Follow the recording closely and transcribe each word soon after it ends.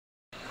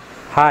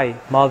Hi,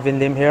 Malvin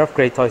Lim here of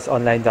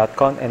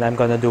GreattoysOnline.com, and I'm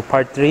gonna do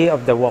part 3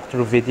 of the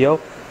walkthrough video.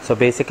 So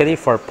basically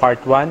for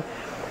part 1,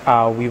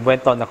 we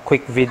went on a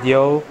quick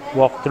video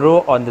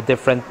walkthrough on the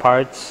different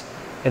parts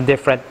and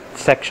different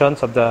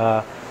sections of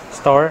the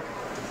store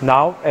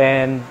now,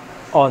 and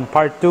on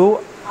part 2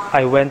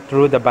 I went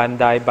through the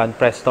Bandai,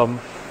 Banpresto,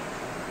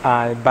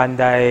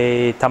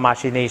 Bandai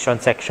Tamashii Nation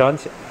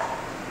sections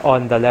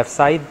on the left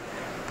side.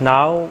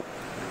 Now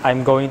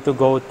I'm going to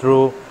go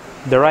through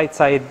the right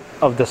side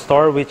of the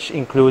store, which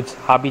includes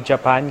Hobby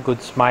Japan,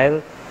 Good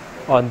Smile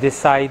on this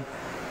side,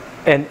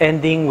 and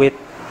ending with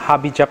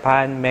Hobby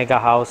Japan, Mega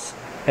House,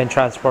 and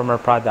Transformer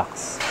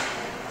products.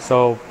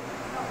 So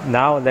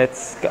now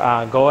let's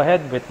go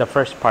ahead with the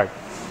first part.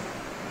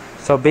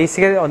 So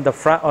basically on the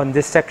front, on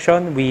this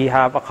section, we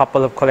have a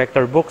couple of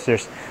collector books.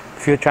 There's a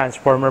few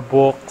Transformer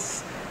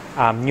books,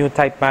 new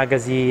type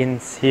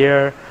magazines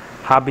here,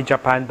 Hobby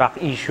Japan back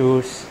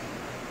issues.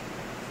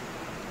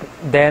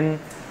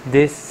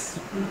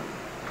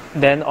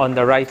 Then on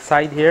the right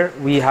side here,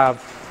 we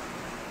have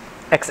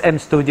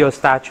XM Studio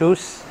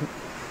statues,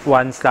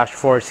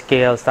 1/4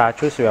 scale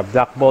statues. We have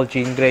Black Bolt,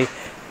 Jean Grey,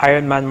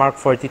 Iron Man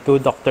Mark 42,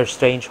 Doctor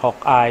Strange,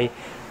 Hawkeye,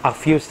 a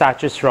few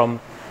statues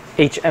from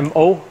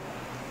HMO,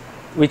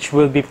 which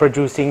will be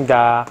producing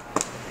the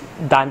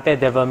Dante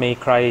Devil May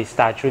Cry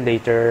statue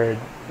later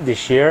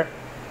this year,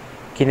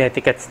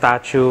 Connecticut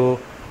statue,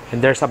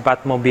 and there's a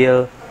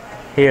Batmobile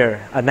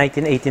here, a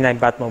 1989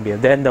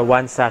 Batmobile. Then the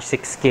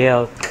 1/6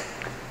 scale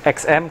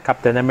XM,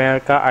 Captain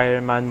America,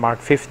 Iron Man Mark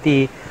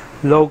 50,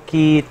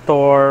 Loki,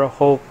 Thor,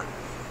 Hulk,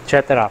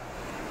 etc.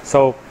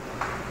 So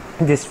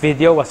this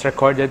video was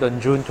recorded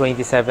on June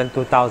 27,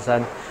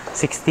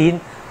 2016.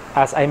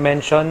 As I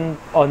mentioned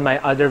on my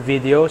other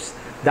videos,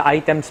 the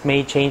items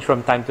may change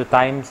from time to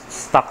time.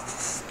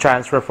 Stocks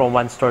transfer from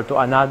one store to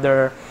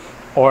another,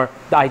 or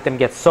the item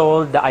gets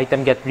sold, the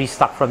item gets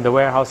restocked from the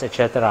warehouse,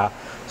 etc.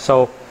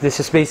 So this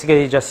is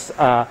basically just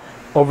an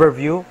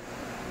overview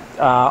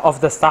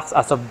of the stocks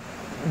as of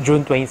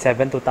June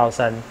 27,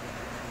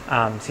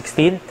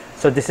 2016.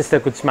 So this is the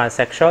Good Smile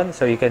section.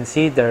 So you can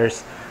see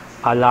there's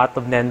a lot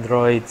of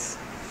Nendroids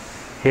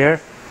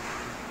here.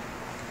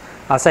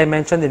 As I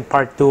mentioned in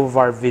part 2 of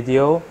our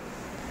video,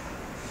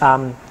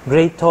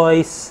 Great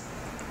Toys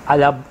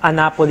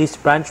Annapolis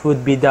branch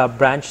would be the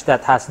branch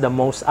that has the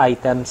most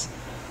items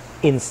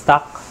in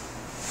stock.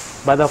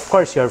 But of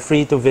course, you're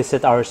free to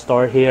visit our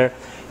store here.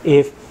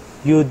 If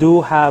you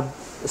do have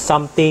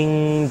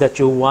something that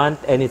you want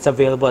and it's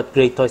available at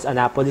Great Toys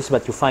Annapolis,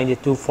 but you find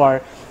it too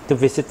far to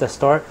visit the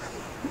store,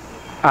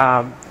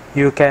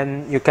 you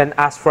can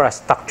ask for a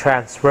stock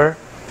transfer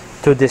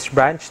to this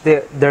branch.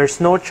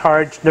 There's no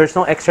charge, there's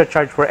no extra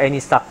charge for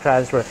any stock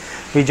transfer.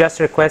 We just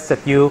request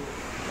that you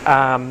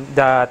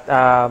that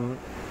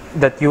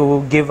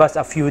you give us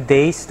a few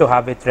days to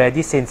have it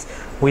ready, since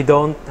we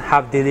don't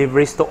have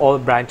deliveries to all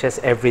branches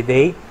every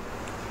day.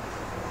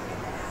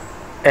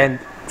 And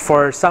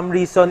for some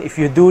reason, if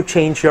you do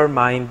change your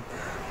mind,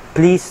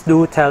 please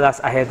do tell us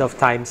ahead of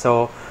time.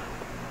 So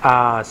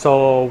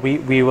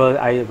we will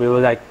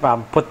like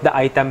put the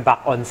item back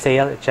on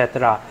sale,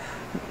 etc.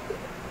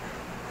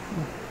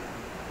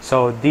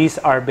 So these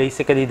are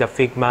basically the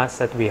Figmas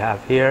that we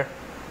have here.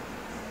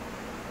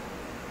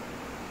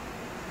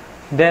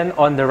 Then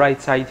on the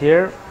right side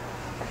here,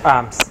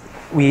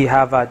 we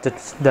have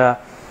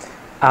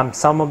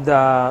some of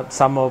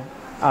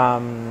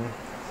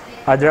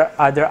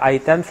other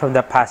items from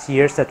the past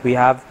years that we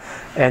have,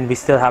 and we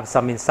still have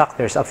some in stock.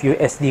 There's a few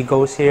SD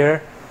Go's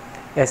here,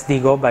 SD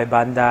Go by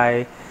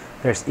Bandai.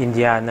 There's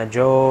Indiana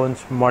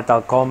Jones,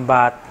 Mortal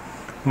Kombat,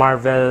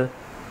 Marvel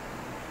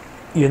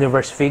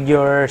Universe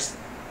figures.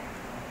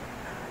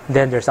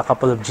 Then there's a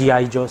couple of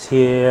G.I. Joes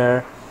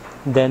here.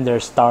 Then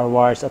there's Star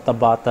Wars at the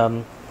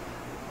bottom.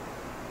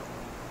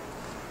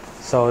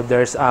 So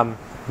there's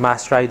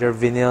Mask Rider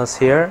vinyls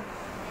here.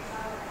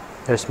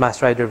 There's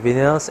Mask Rider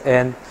vinyls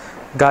and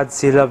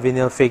Godzilla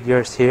vinyl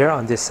figures here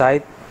on this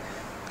side.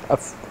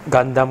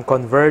 Gundam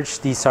Converge.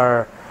 These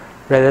are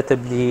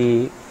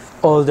relatively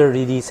older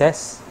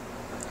releases.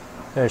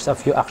 There's a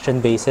few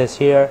action bases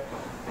here,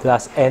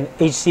 plus an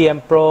HCM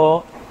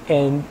Pro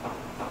and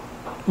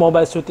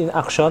Mobile Suit in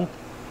Action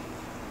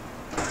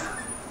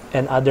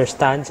and other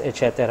stands,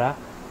 etc.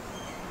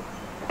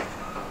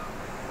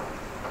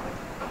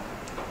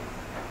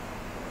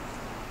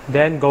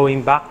 Then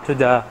going back to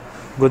the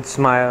Good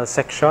Smile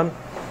section,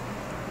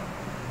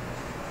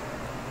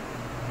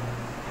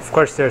 of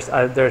course there's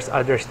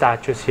other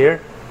statues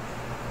here.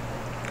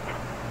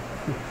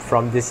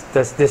 From this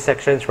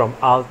section is from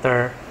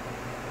Alter.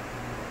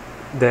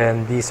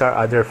 Then these are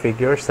other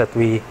figures that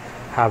we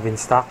have in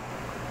stock.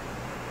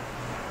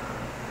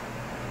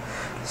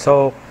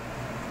 So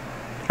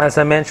as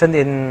I mentioned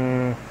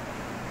in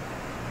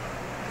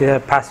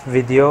the past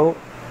video,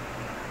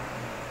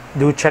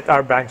 do check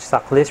our branch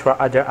stock list for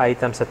other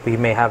items that we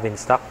may have in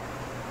stock.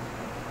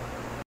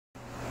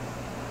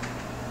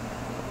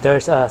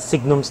 There's a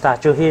Signum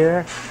statue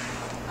here,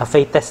 a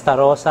Fate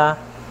Testarossa,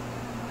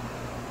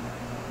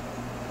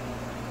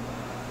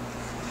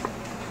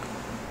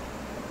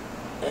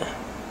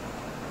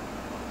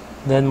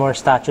 Then more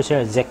statues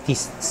here,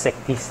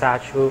 Zekti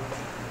statue.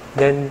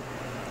 Then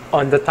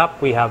on the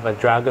top we have a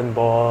Dragon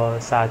Ball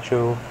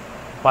statue,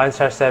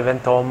 1/7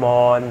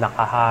 Tomon,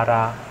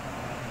 Nakahara,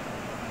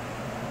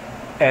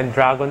 and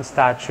Dragon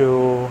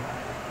statue,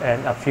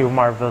 and a few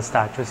Marvel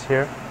statues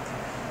here.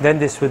 Then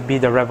this would be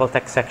the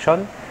Revoltech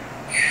section.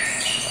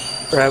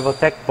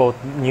 Revoltech, both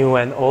new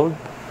and old.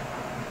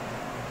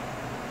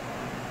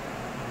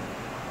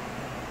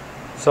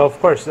 So of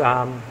course,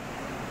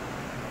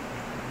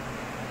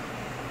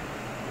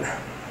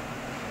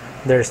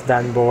 there's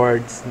Dan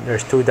boards.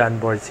 There's 2 Dan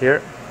boards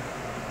here.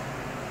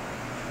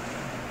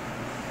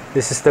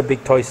 This is the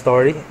big Toy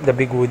Story, the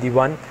big Woody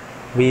one.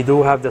 We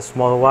do have the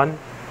small one.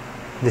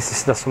 This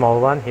is the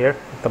small one here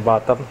at the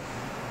bottom.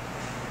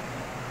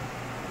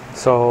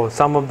 So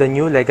some of the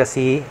new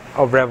legacy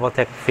of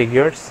Revoltech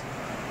figures.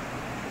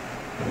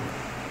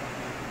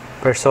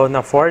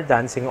 Persona 4,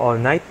 Dancing All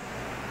Night.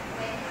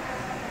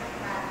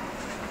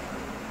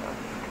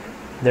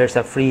 There's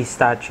a free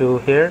statue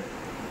here.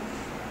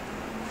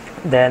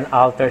 Then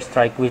Alter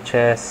Strike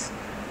Witches,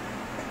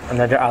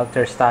 another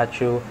Alter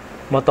statue.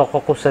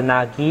 Motoko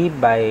Kusanagi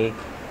by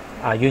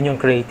Union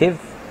Creative,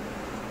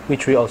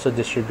 which we also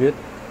distribute.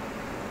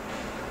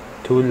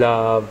 To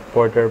Love,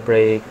 Border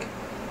Break.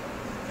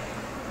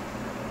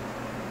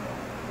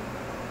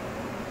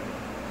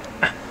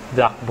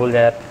 Black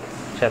Bullet,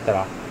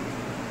 etc.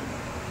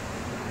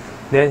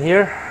 Then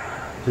here,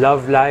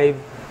 Love Live.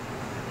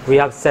 We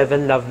have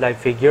 7 Love Live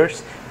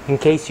figures. In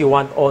case you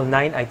want all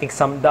 9, I think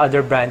the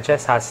other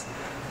branches has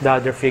the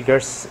other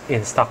figures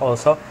in stock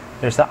also.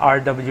 There's a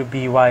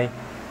RWBY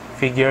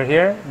figure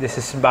here. This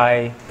is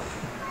by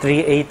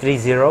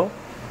 3830.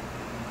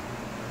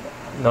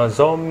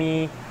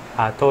 Nozomi,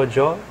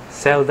 Tojo.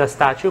 Zelda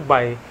statue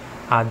by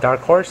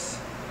Dark Horse.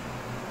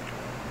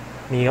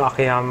 Mio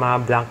Akiyama,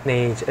 Blank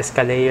Mage,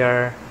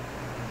 Escalator,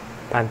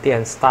 Panty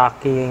and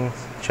Stockings,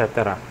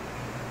 etc.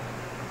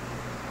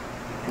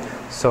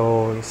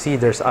 So you see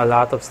there's a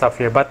lot of stuff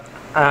here, but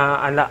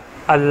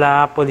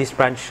Ala Police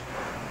Branch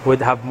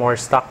would have more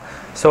stock.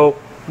 So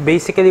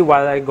basically,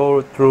 while I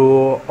go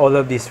through all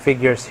of these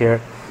figures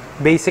here,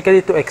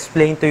 basically to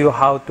explain to you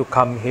how to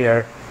come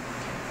here,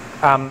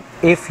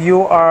 if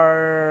you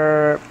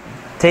are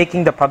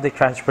taking the public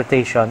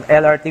transportation,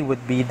 LRT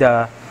would be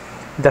the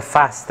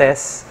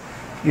fastest.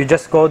 You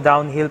just go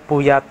downhill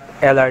Puyat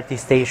LRT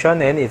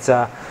station, and it's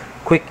a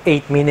quick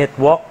 8-minute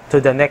walk to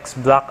the next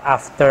block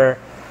after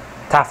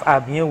Taft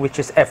Avenue, which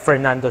is F.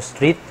 Fernando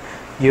Street.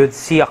 You'd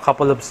see a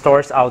couple of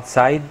stores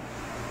outside.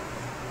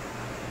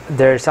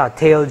 There's a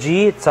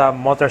TLG, it's a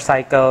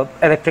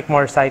electric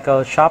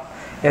motorcycle shop,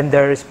 and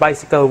there's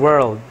Bicycle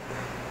World,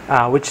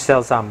 which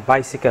sells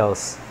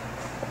bicycles.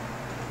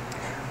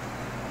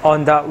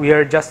 We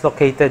are just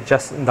located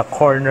just in the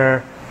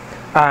corner.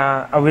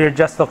 We are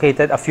just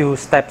located a few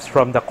steps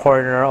from the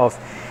corner of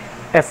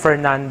F.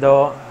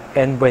 Fernando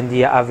and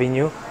Buendia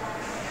Avenue.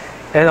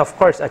 And of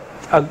course,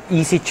 an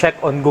easy check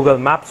on Google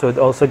Maps would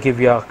also give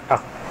you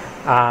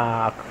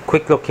a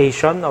quick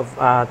location of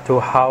to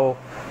how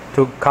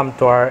to come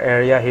to our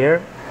area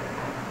here.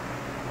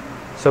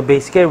 So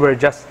basically, we're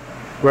just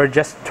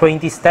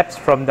 20 steps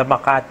from the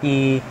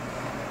Makati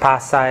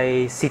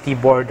Pasay city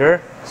border.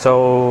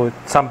 So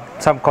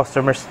some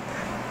customers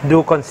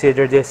do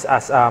consider this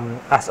as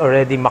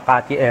already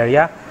Makati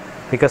area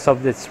because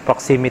of its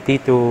proximity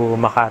to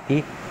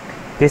Makati.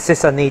 This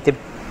is a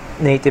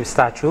native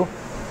statue.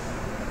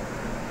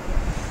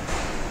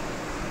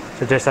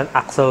 So there's an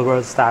Axel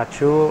World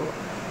statue.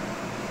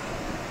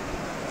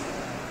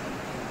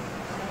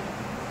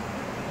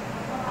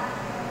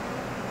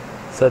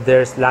 So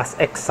there's Last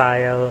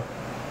Exile.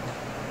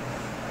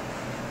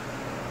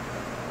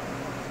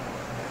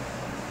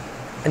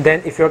 And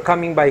then if you're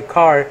coming by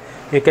car,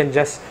 you can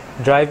just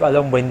drive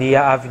along Buendia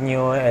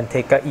Avenue and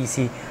take an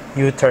easy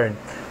U-turn.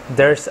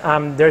 There's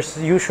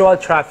usual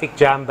traffic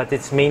jam, but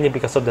it's mainly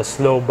because of the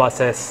slow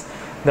buses.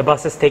 The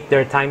buses take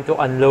their time to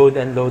unload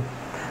and load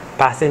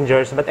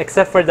passengers, but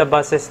except for the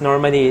buses,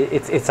 normally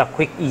it's a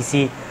quick,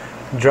 easy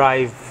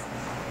drive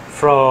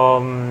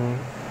from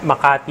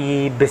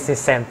Makati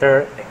Business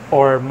Center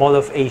or Mall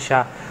of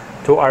Asia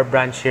to our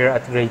branch here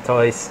at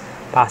Greattoys,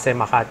 Pasay,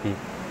 Makati.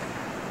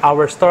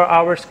 Our store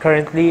hours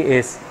currently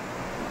is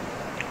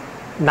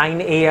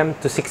 9 a.m.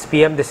 to 6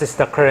 p.m. This is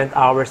the current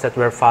hours that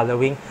we're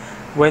following.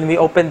 When we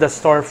opened the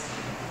store,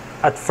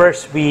 at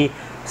first we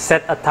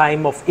set a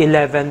time of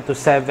 11 to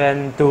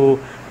 7 to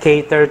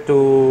cater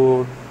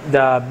to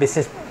the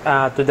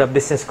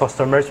business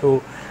customers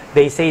who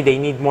they say they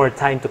need more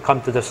time to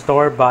come to the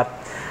store. But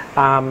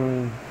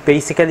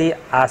basically,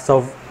 as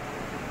of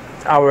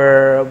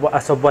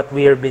what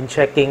we have been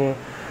checking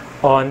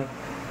on,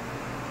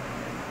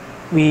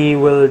 we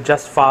will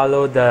just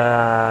follow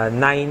the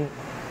 9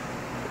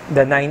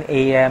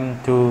 a.m.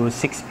 to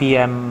 6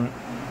 p.m.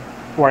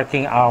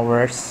 working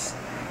hours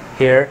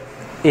here.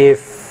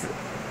 If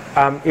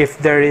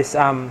there is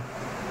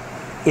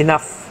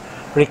enough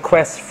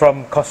requests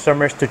from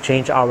customers to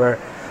change our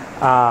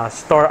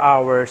store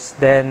hours,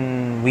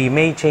 then we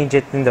may change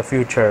it in the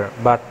future.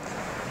 But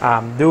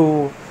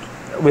do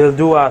we'll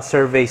do a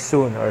survey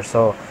soon or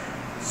so,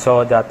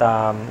 so that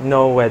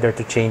know whether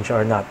to change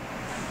or not.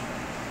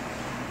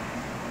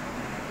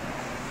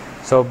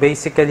 So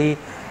basically,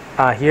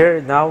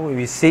 here now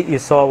you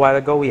saw a while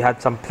ago we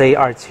had some play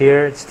arts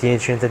here. It's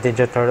Teenage Mutant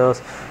Ninja Turtles.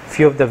 A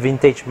few of the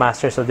vintage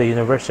Masters of the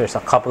Universe. There's a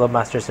couple of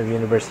Masters of the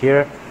Universe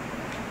here.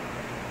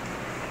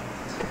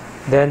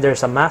 Then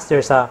there's a mask.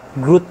 There's a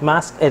Groot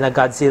mask and a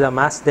Godzilla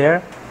mask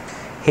there.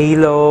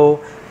 Halo,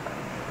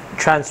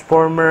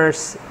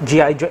 Transformers,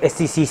 G.I. Joe,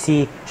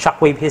 STCC,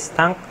 Shockwave His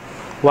Tank,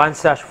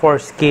 1/4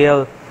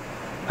 scale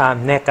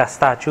NECA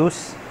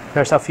statues.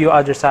 There's a few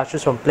other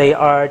statues from Play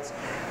Arts,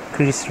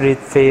 Chris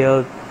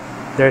Redfield.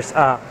 There's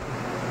a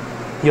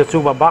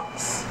Yotsuba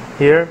box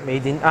here,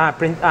 made in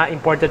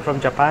imported from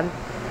Japan.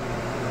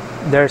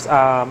 There's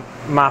a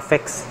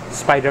Mafex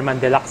Spider-Man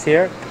Deluxe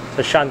here.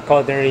 The Sean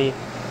Connery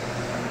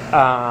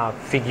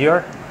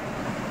figure.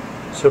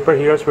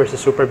 Superheroes versus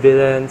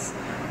supervillains.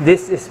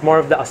 This is more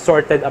of the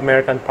assorted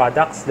American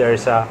products.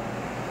 There's a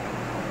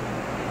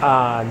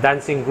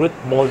Dancing Groot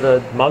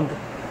molded mug.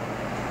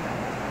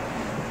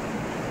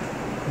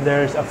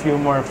 There's a few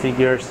more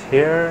figures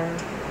here.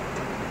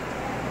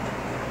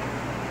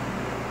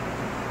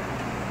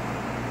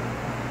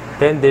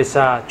 Then there's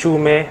a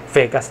Chume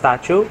Vega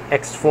statue,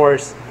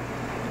 X-Force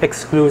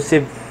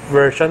exclusive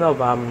version of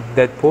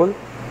Deadpool.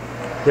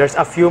 There's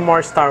a few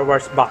more Star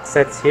Wars box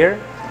sets here.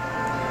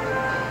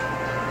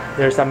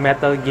 There's a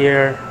Metal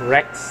Gear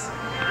Rex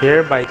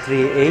here by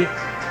 3A.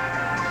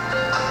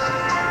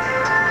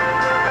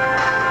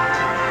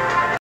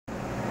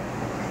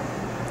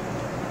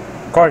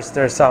 Of course,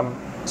 there's some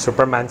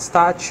Superman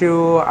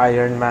statue,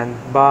 Iron Man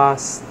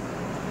bust,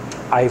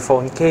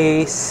 iPhone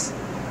case.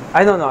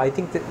 I don't know, I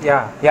think that,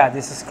 yeah,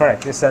 this is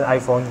correct. This is an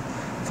iPhone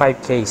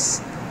 5 case.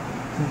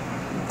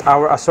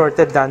 Our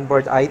assorted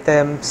Danboard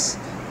items,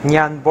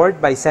 Nyan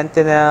board by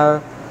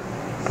Sentinel,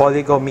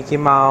 Polygo Mickey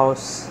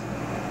Mouse,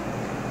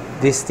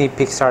 Disney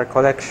Pixar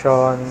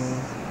collection,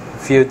 a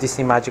few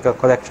Disney Magical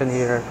collection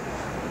here,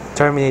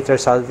 Terminator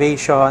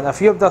Salvation, a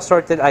few of the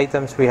assorted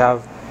items we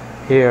have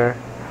here.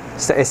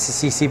 It's the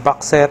SCCC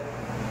box set,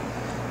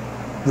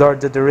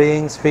 Lord of the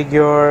Rings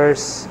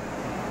figures.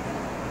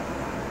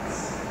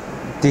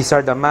 These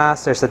are the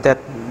masks. There's a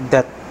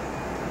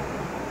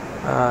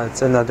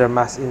it's another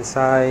mask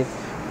inside.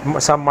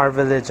 Some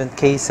Marvel Legend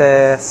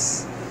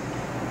cases,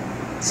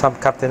 some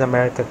Captain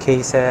America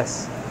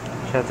cases,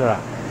 etc.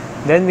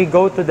 Then we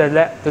go to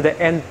the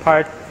end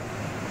part,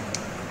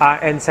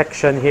 end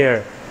section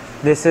here.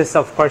 This is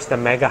of course the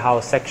Mega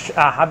House section,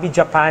 Hobby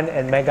Japan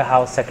and Mega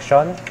House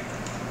section.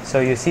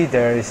 So you see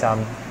there is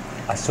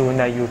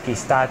Asuna Yuki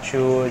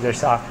statue.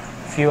 There's a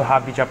few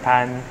Hobby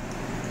Japan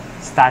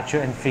statue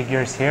and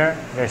figures here.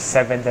 There's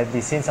 7 deadly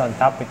sins on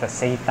top with a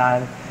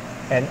Satan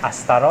and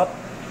Astaroth.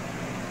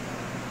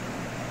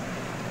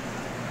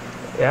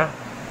 Yeah.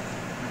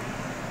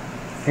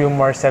 Few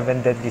more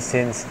 7 deadly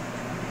sins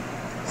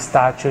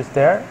statues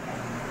there.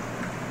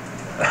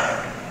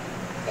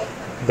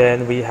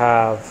 Then we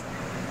have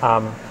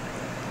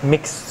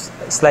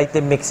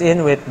slightly mixed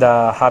in with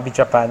the Hobby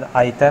Japan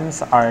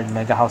items, our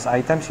Mega House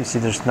items. You see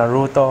there's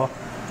Naruto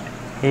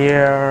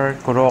here,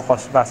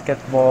 Kuroko's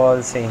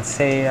basketball, Saint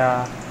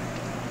Seiya,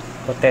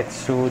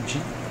 Kotetsu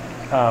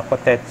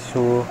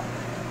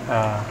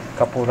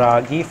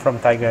Kapuragi from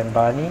Tiger and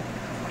Bunny.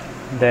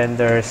 Then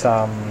there's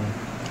a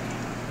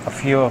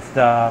few of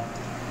the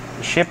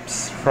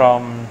ships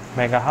from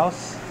Mega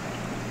House.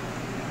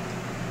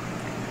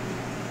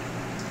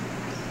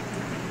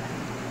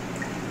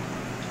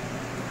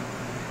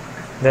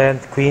 Then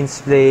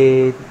Queen's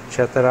Blade,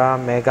 etc.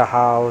 Mega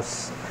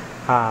House,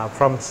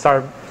 from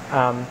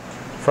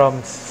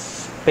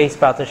Space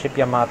Battleship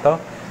Yamato.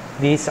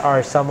 These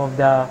are some of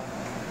the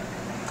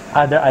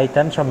other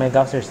items from Mega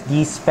House. There's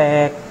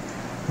D-Spec,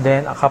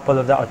 then a couple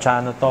of the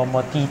Ochano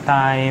Tomo, Tea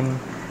Time,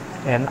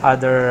 and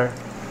other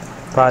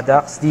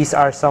products. These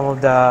are some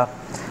of the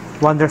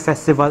Wonder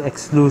Festival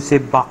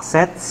exclusive box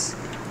sets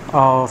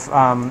of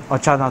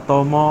Ochano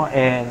Tomo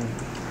and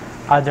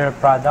other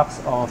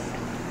products of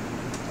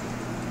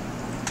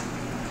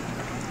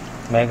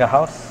Mega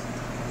House.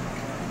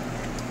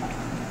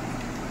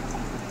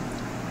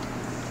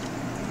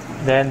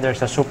 Then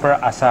there's a Super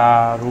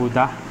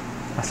Asaruda.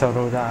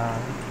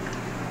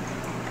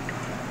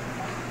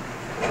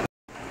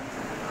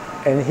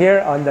 And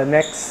here on the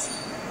next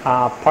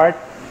part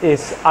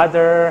is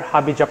other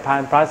Hobby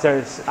Japan products.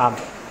 There's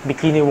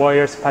Bikini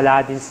Warriors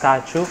Paladin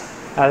statue,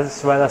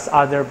 as well as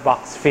other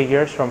box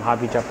figures from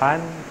Hobby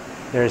Japan.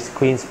 There's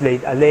Queen's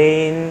Blade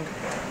Elaine,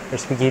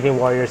 there's Bikini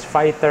Warriors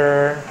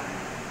Fighter,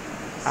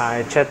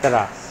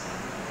 etc.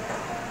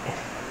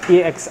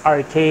 EX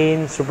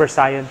Arcane, Super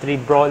Saiyan 3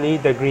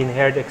 Broly, the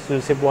green-haired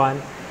exclusive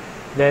one.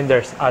 Then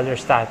there's other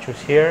statues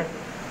here.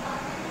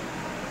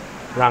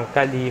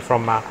 Rankali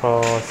from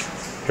Macross.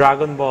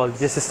 Dragon Ball,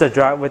 this is the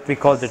what we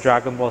call the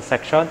Dragon Ball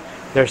section.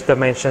 There's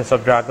dimensions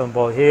of Dragon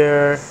Ball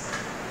here.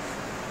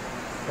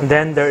 And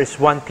then there is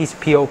One Piece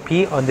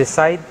POP on this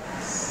side.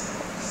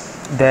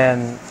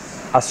 Then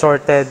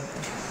assorted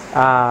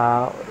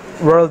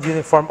World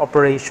Uniform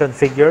Operation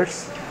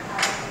figures.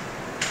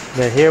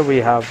 Then here we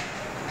have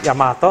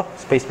Yamato,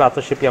 Space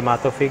Battleship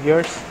Yamato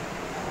figures.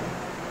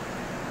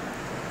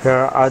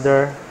 There are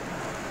other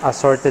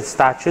assorted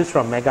statues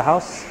from Mega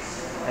House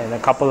and a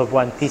couple of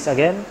One Piece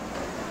again.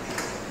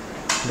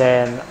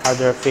 Then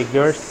other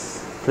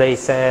figures, play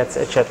sets,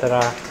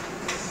 etc.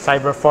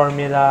 Cyber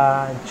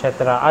Formula,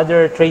 etc.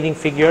 Other trading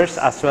figures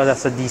as well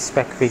as the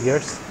D-Spec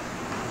figures.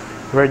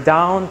 We're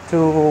down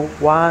to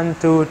 1,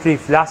 2, 3,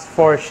 last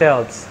 4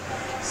 shelves.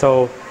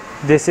 So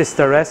this is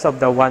the rest of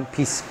the One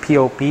Piece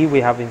POP we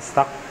have in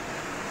stock.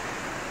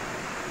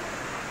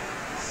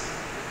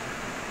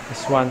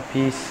 This One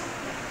Piece.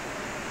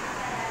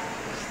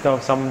 So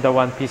some of the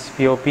One Piece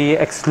POP,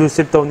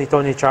 exclusive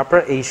Tony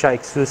Chopper, Asia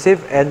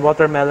exclusive, and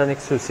Watermelon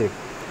exclusive.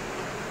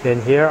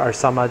 Then here are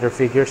some other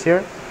figures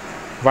here.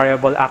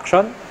 Variable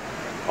action.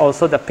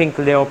 Also the Pink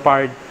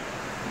Leopard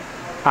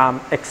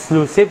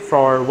exclusive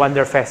for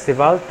Wonder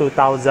Festival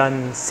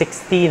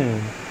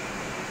 2016.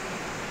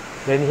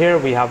 Then here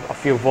we have a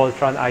few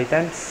Voltron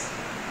items.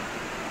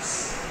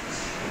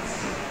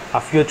 A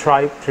few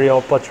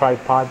Triopo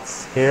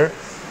tripods here.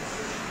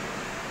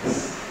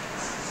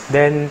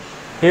 Then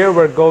here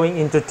we're going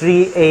into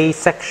 3A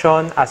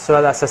section as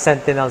well as a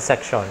Sentinel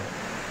section.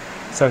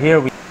 So here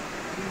we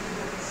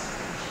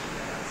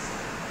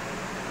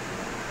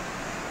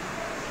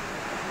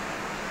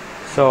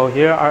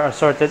here are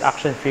assorted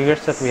action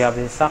figures that we have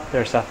in stock.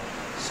 There's a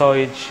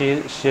Zoid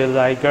Shield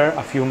Liger,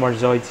 a few more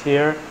Zoids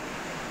here.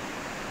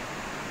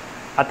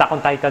 Attack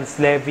on Titans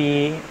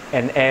Levi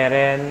and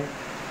Eren.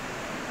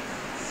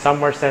 Some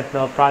more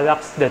Sentinel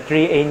products. The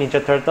 3A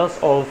Ninja Turtles,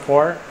 all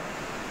 4.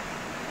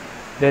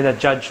 Then a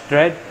Judge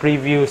Dredd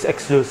previews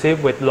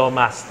exclusive with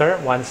Lawmaster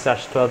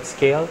 1/12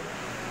 scale.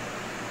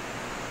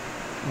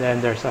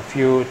 Then there's a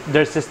few.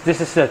 This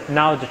is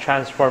now the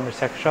Transformer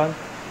section.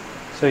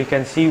 So you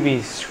can see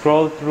we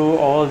scroll through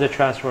all the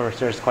Transformers.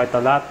 There's quite a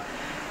lot,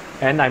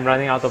 and I'm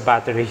running out of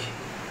battery.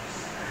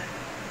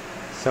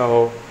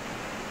 So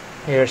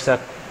here's a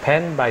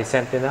pen by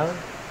Sentinel.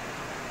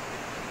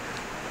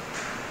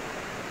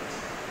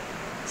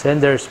 Then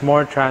there's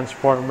more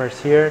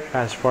Transformers here,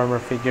 Transformer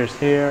figures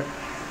here,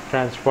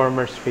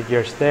 Transformers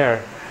figures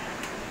there.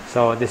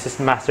 So this is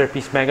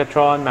Masterpiece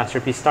Megatron,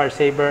 Masterpiece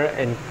Starsaber,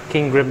 and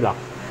King Grimlock.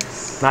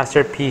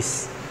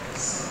 Masterpiece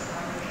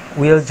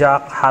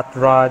Wheeljack, Hot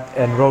Rod,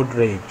 and Road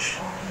Rage.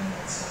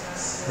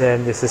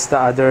 Then this is the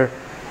other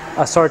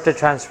assorted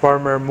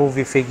Transformer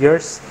movie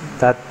figures,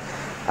 that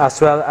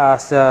as well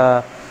as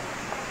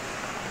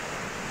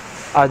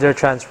other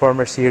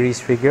Transformer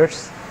series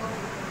figures.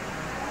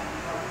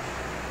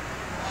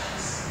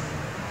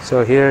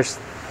 So here's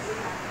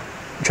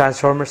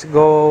Transformers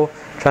Go,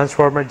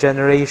 Transformer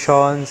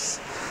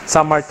Generations.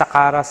 Some are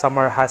Takara, some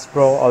are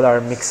Hasbro, all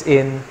are mixed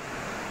in.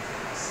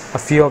 A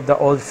few of the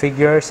old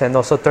figures and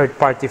also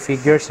third-party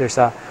figures. There's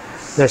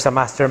a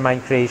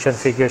Mastermind Creation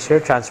figures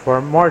here.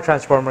 More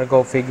Transformer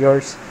Go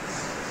figures,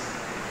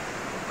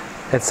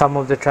 and some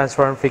of the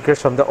Transformer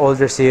figures from the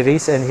older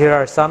series. And here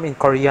are some in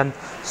Korean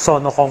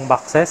Sonokong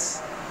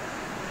boxes.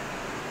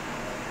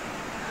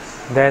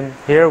 Then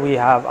here we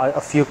have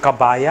a few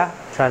Kabaya,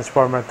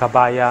 Transformer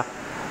Kabaya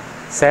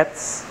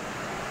sets.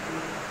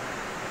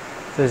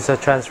 There's a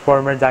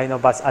Transformer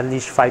Dinobots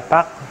Unleashed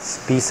 5-pack,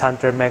 Beast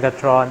Hunter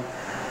Megatron,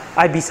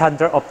 Beast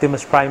Hunter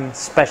Optimus Prime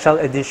Special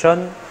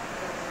Edition.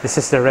 This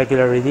is the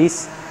regular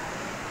release.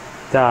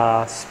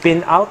 The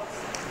Spin Out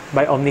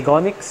by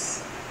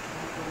Omnigonics.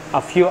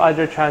 A few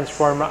other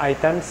Transformer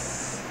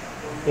items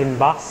in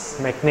box.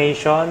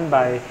 Mechnation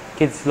by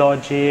Kids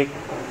Logic.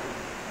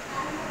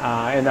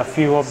 And a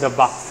few of the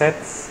box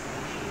sets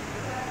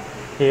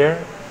here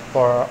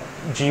for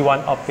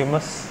G1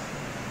 Optimus.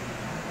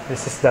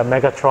 This is the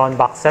Megatron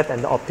box set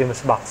and the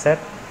Optimus box set.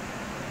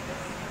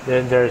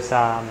 Then there's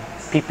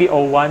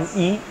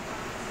PPO-1E.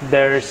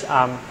 There's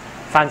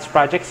Fans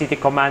Project, City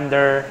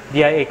Commander,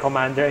 DIA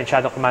Commander, and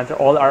Shadow Commander.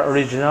 All are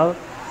original.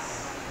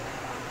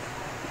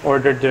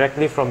 Ordered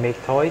directly from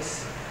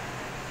Greattoys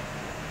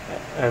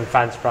and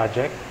Fans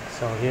Project.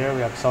 So here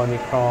we have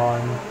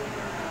Sonicron,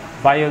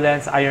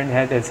 Violence,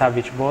 Ironhead, and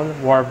Savage Bull,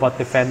 Warbot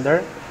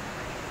Defender.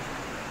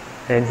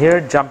 And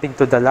here, jumping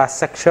to the last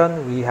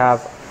section, we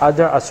have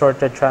other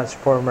assorted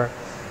Transformer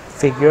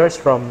figures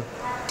from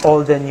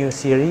old and new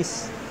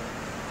series.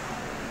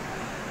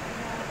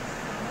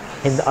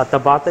 At the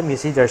bottom, you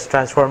see there's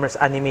Transformers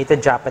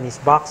Animated Japanese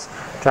box,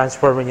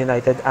 Transformer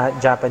United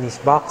Japanese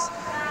box,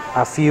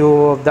 a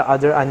few of the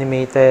other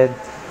animated,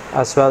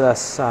 as well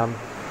as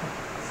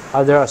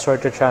other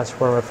assorted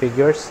Transformer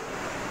figures.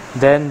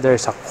 Then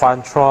there's a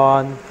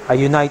Quantron, a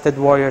United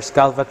Warriors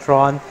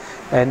Galvatron,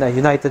 and a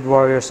United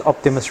Warriors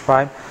Optimus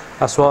Prime,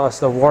 as well as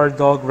the War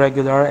Dog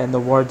regular and the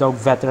War Dog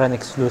Veteran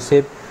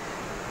exclusive.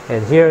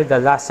 And here, the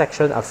last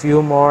section, a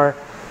few more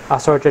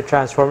assorted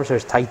Transformers.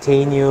 There's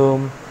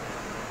Titanium,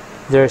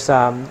 there's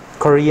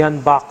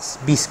Korean box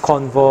Beast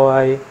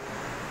Convoy,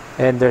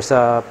 and there's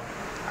a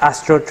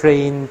Astro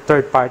Train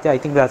third party. I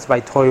think that's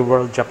by Toy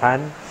World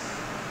Japan.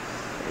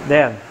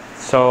 Then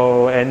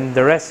So, and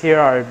the rest here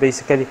are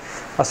basically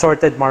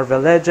assorted Marvel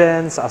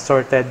Legends,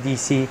 assorted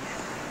DC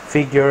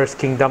figures,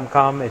 Kingdom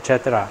Come,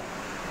 etc.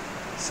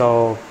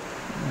 So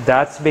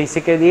that's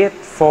basically it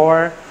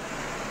for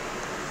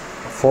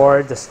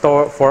the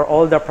store, for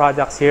all the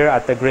products here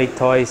at the Great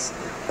Toys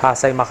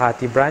Pasay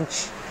Makati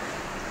branch.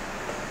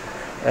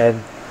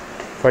 And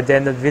for the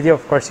end of the video,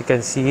 of course, you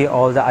can see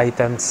all the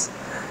items,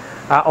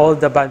 all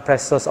the Ban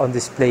Prestos on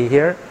display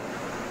here.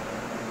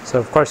 So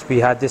of course we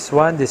had this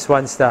one. This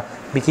one's the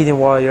Bikini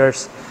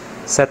Warriors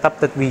setup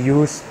that we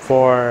used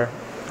for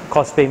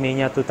Cosplay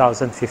Mania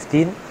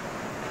 2015,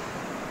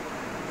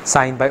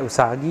 signed by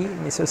Usagi,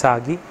 Miss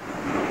Usagi.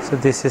 So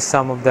this is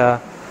some of the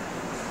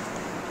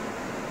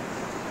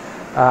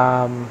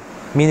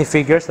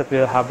minifigures that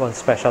we'll have on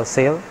special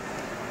sale.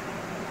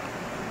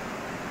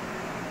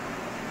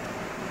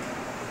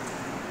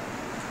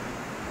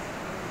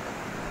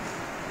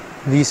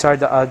 These are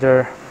the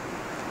other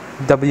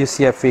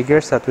WCF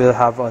figures that we'll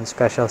have on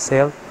special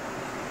sale.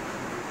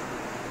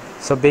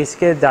 So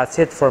basically that's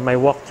it for my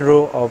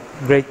walkthrough of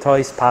Great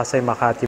Toys Pasay Makati